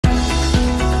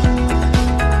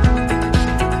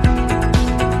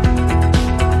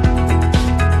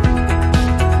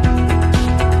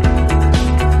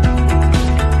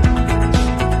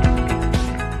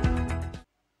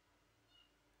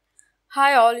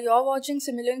Hi all, you're watching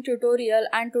Simulink tutorial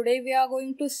and today we are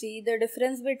going to see the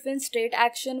difference between state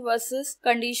action versus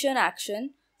condition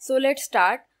action. So let's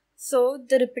start. So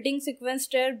the repeating sequence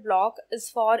state block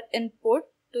is for input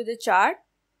to the chart,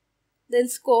 then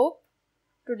scope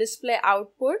to display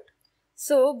output.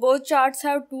 So both charts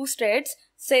have two states,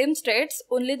 same states,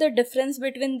 only the difference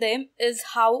between them is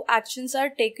how actions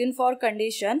are taken for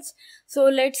conditions. So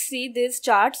let's see these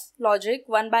charts logic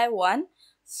one by one.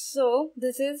 So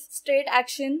this is state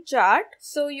action chart.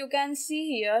 So you can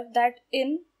see here that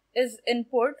in is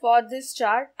input for this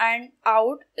chart and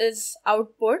out is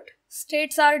output.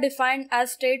 States are defined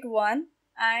as state 1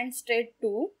 and state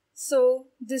 2. So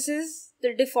this is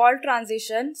the default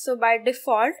transition. So by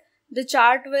default, the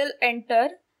chart will enter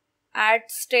at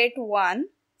state 1.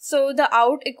 So the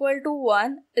out equal to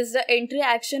 1 is the entry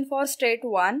action for state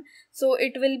 1. So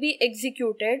it will be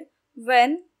executed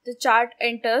when the chart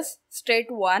enters state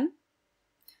 1.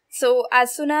 So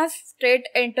as soon as state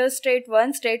enters state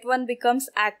 1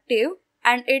 becomes active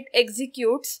and it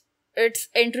executes its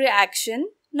entry action.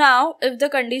 Now if the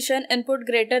condition input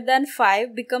greater than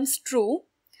 5 becomes true,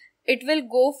 it will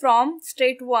go from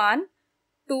state 1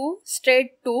 to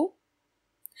state 2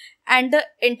 and the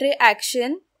entry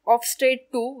action of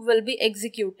state 2 will be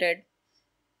executed.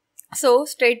 So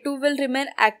state 2 will remain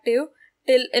active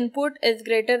till input is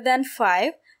greater than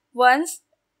 5. Once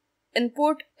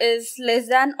input is less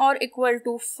than or equal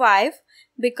to 5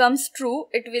 becomes true,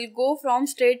 it will go from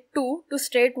state 2 to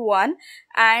state 1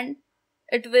 and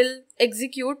it will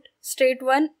execute state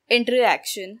 1 entry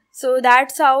action. So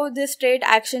that's how the state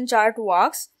action chart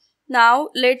works. Now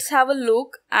let's have a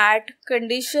look at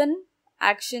condition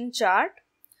action chart.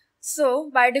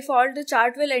 So by default the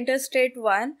chart will enter state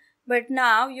 1, but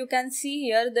now you can see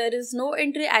here there is no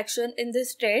entry action in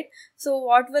this state. So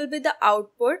what will be the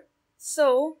output?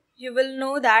 So you will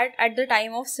know that at the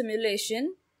time of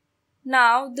simulation.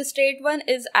 Now the state 1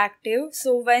 is active,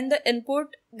 so when the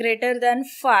input greater than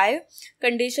 5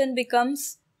 condition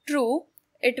becomes true,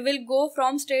 it will go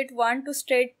from state 1 to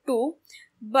state 2,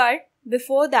 but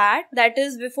before that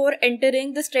is before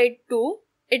entering the state 2,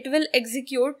 it will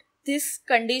execute this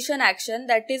condition action,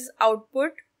 that is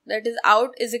output, that is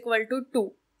out is equal to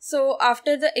 2. So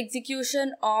after the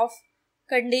execution of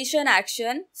condition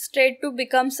action, state 2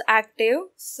 becomes active.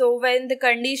 So when the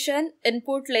condition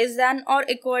input less than or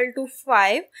equal to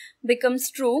 5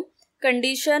 becomes true,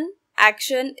 condition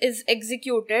action is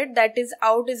executed, that is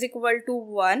out is equal to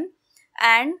 1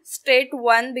 and state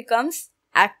 1 becomes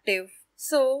active.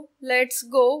 So let's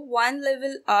go one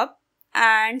level up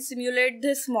and simulate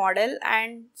this model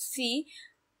and see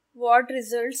what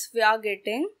results we are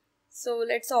getting. So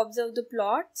let's observe the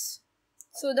plots.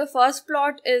 So the first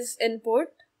plot is input,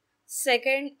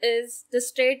 second is the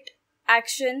state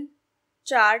action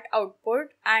chart output,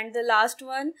 and the last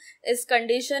one is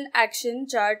condition action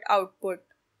chart output.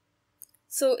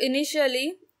 So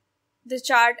initially the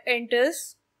chart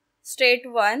enters state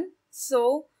 1.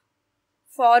 So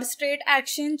for state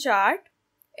action chart,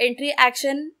 entry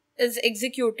action is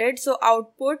executed, so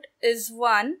output is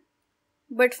 1.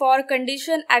 But for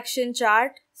condition action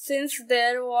chart, since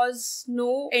there was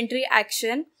no entry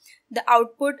action, the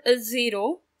output is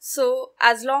 0. So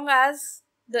as long as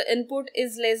the input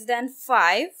is less than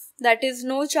 5, that is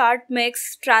no chart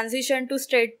makes transition to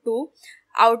state 2,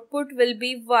 output will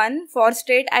be 1 for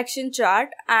state action chart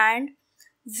and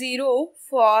 0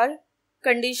 for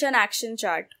condition action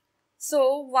chart.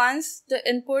 So once the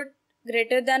input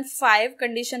greater than 5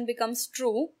 condition becomes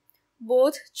true,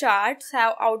 both charts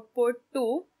have output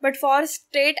 2, but for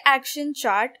state action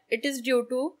chart, it is due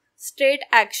to state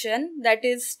action, that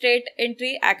is state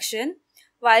entry action,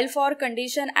 while for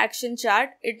condition action chart,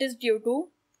 it is due to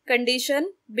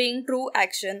condition being true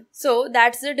action. So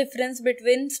that's the difference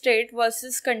between state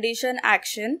versus condition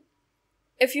action.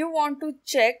 If you want to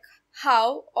check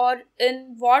how or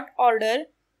in what order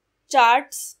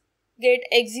charts get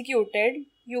executed,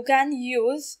 you can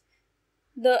use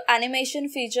the animation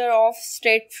feature of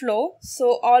state flow.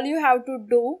 So all you have to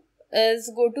do is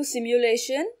go to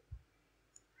simulation,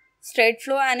 state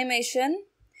flow animation,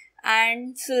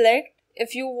 and select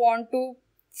if you want to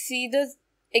see the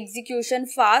execution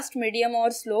fast, medium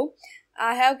or slow.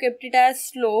 I have kept it as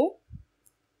slow.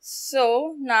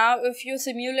 So now if you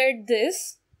simulate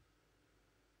this,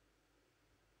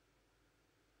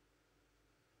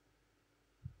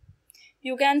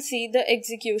 you can see the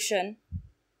execution.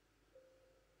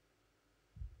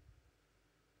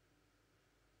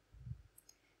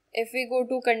 If we go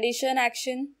to condition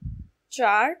action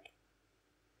chart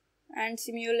and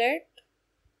simulate,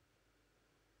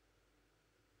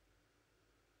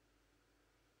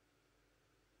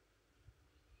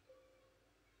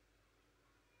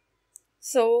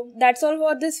 So that's all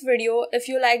for this video. If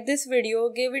you like this video,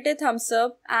 give it a thumbs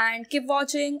up and keep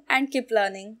watching and keep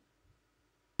learning.